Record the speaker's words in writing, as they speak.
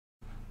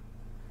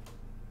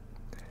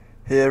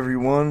Hey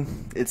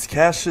everyone, it's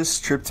Cassius,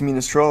 Tryptamine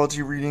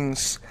Astrology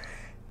readings,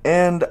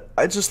 and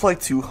I'd just like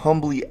to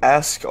humbly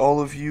ask all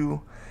of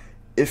you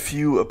if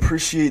you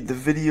appreciate the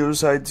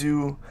videos I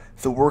do,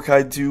 the work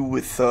I do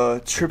with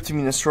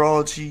Tryptamine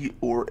Astrology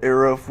or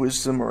Era of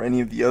Wisdom or any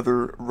of the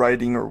other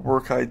writing or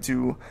work I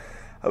do.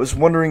 I was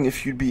wondering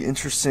if you'd be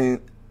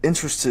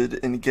interested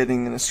in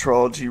getting an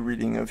astrology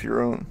reading of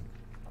your own.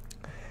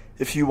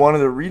 If you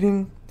wanted a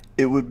reading,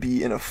 it would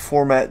be in a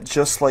format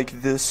just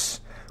like this,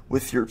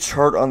 with your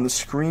chart on the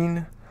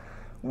screen,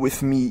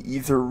 with me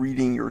either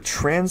reading your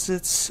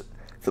transits,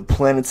 the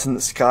planets in the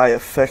sky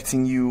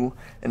affecting you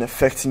and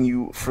affecting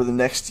you for the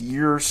next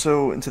year or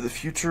so into the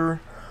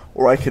future,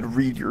 or I could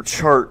read your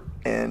chart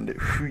and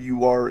who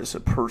you are as a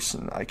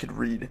person. I could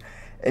read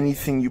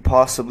anything you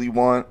possibly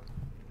want.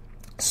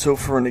 So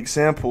for an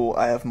example,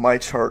 I have my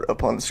chart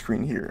up on the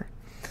screen here.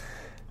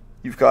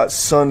 You've got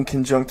Sun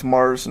conjunct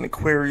Mars in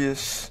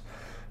Aquarius,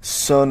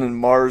 Sun and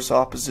Mars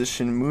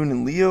opposition Moon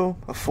in Leo,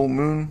 a full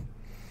moon,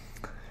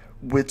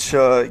 which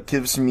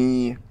gives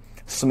me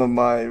some of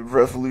my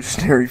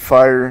revolutionary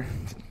fire,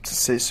 to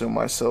say so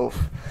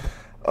myself.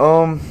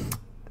 I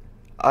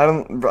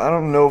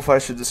don't know if I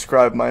should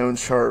describe my own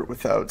chart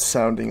without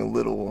sounding a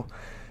little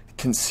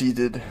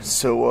conceited.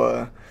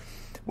 So,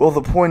 well,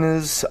 the point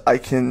is, I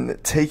can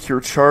take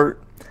your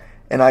chart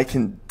and I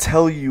can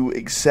tell you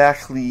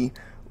exactly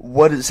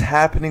what is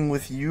happening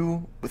with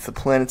you, with the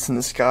planets in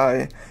the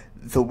sky,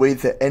 the way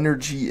the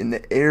energy in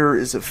the air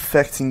is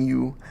affecting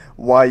you,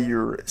 why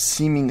you're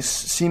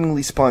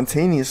seemingly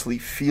spontaneously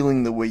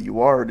feeling the way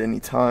you are at any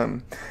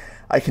time.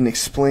 I can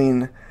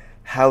explain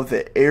how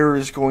the air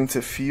is going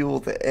to feel,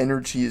 the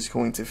energy is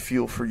going to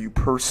feel for you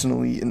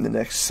personally in the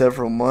next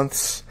several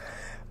months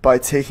by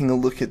taking a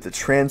look at the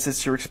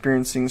transits you're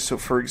experiencing. So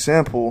for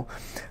example,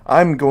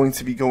 I'm going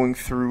to be going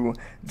through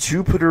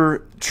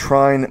Jupiter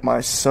trine my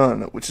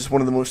Sun, which is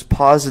one of the most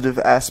positive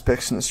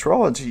aspects in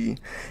astrology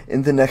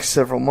in the next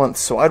several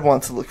months. So I'd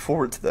want to look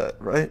forward to that,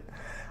 right?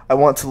 I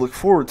want to look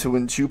forward to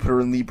when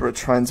Jupiter in Libra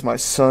trines my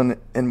Sun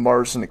and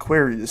Mars in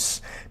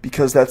Aquarius,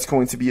 because that's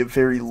going to be a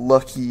very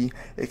lucky,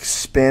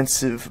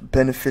 expansive,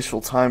 beneficial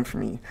time for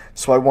me.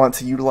 So I want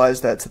to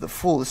utilize that to the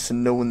fullest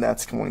and know when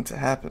that's going to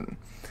happen.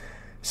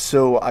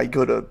 So I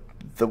go to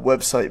the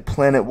website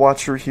Planet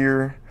Watcher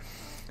here,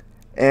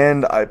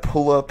 and I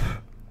pull up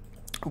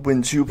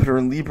when Jupiter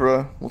in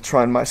Libra will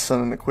trine my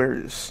Sun in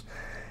Aquarius.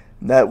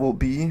 And that will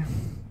be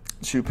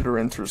Jupiter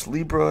enters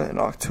Libra in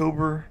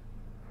October.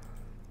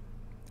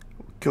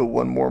 Go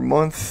one more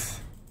month.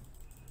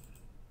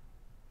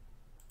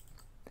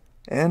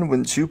 And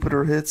when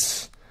Jupiter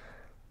hits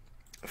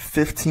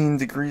 15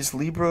 degrees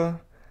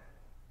Libra,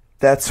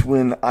 that's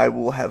when I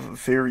will have a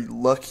very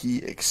lucky,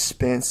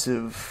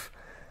 expansive,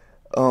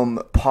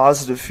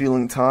 positive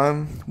feeling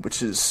time,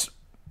 which is,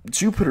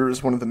 Jupiter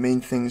is one of the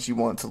main things you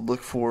want to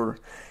look for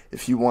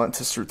if you want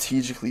to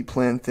strategically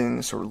plan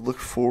things or look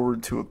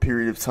forward to a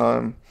period of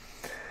time.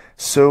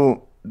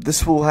 So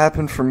this will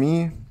happen for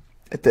me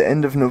at the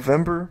end of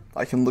November.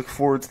 I can look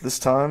forward to this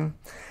time,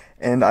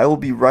 and I will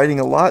be writing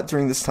a lot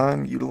during this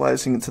time,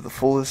 utilizing it to the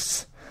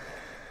fullest.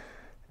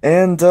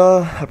 And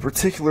a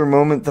particular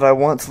moment that I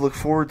want to look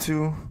forward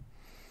to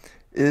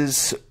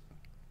is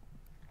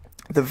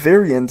the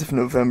very end of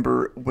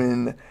November,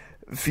 when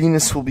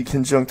Venus will be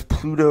conjunct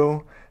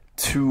Pluto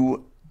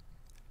to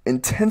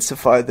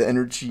intensify the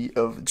energy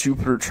of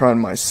Jupiter trine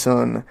my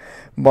Sun.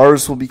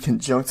 Mars will be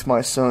conjunct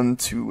my Sun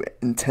to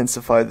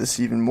intensify this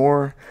even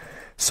more.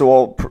 So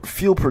I'll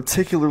feel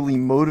particularly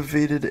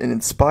motivated and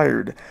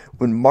inspired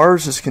when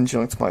Mars is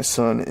conjunct my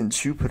Sun and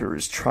Jupiter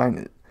is trine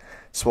it.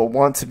 So I'll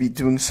want to be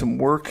doing some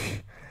work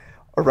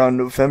around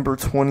November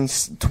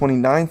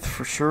 29th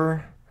for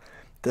sure,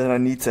 that I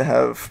need to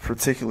have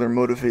particular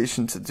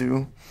motivation to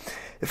do.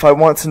 If I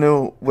want to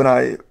know when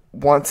I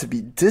want to be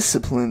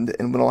disciplined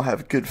and when I'll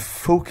have good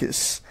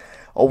focus,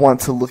 I'll want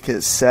to look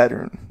at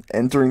Saturn.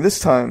 And during this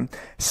time,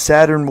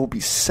 Saturn will be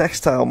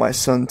sextile my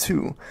Sun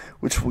too,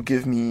 which will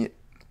give me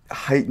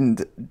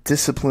heightened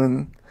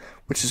discipline,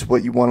 which is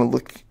what you want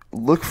to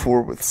look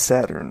for with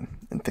Saturn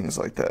and things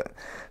like that.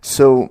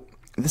 So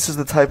this is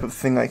the type of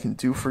thing I can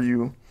do for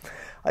you.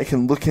 I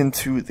can look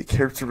into the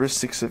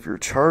characteristics of your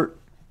chart,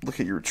 look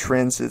at your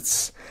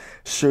transits,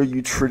 show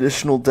you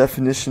traditional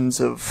definitions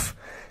of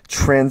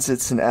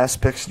transits and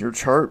aspects in your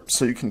chart,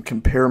 so you can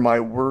compare my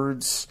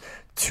words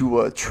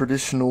to a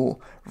traditional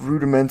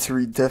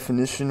rudimentary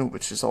definition,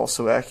 which is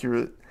also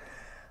accurate.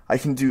 I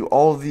can do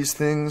all of these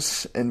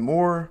things and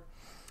more.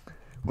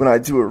 When I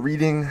do a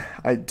reading,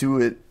 I do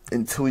it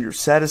until you're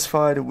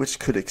satisfied, which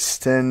could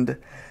extend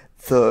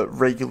the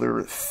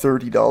regular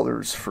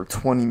 $30 for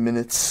 20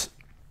 minutes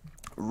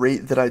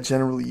rate that I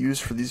generally use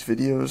for these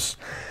videos.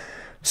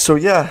 So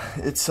yeah,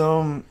 it's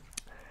 20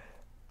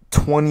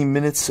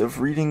 minutes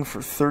of reading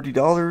for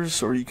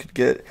 $30, or you could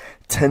get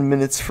 10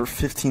 minutes for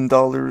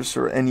 $15,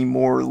 or any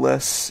more or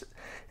less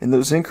in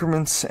those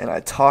increments, and I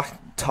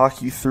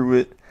talk you through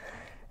it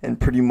and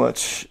pretty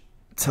much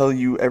tell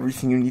you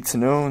everything you need to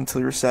know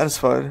until you're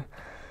satisfied.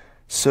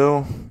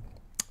 So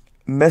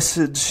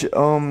message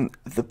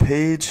the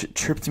page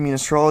Tryptamine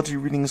Astrology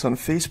readings on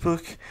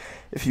Facebook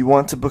if you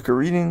want to book a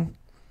reading.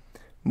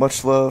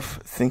 Much love.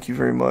 Thank you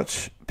very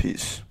much.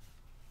 Peace.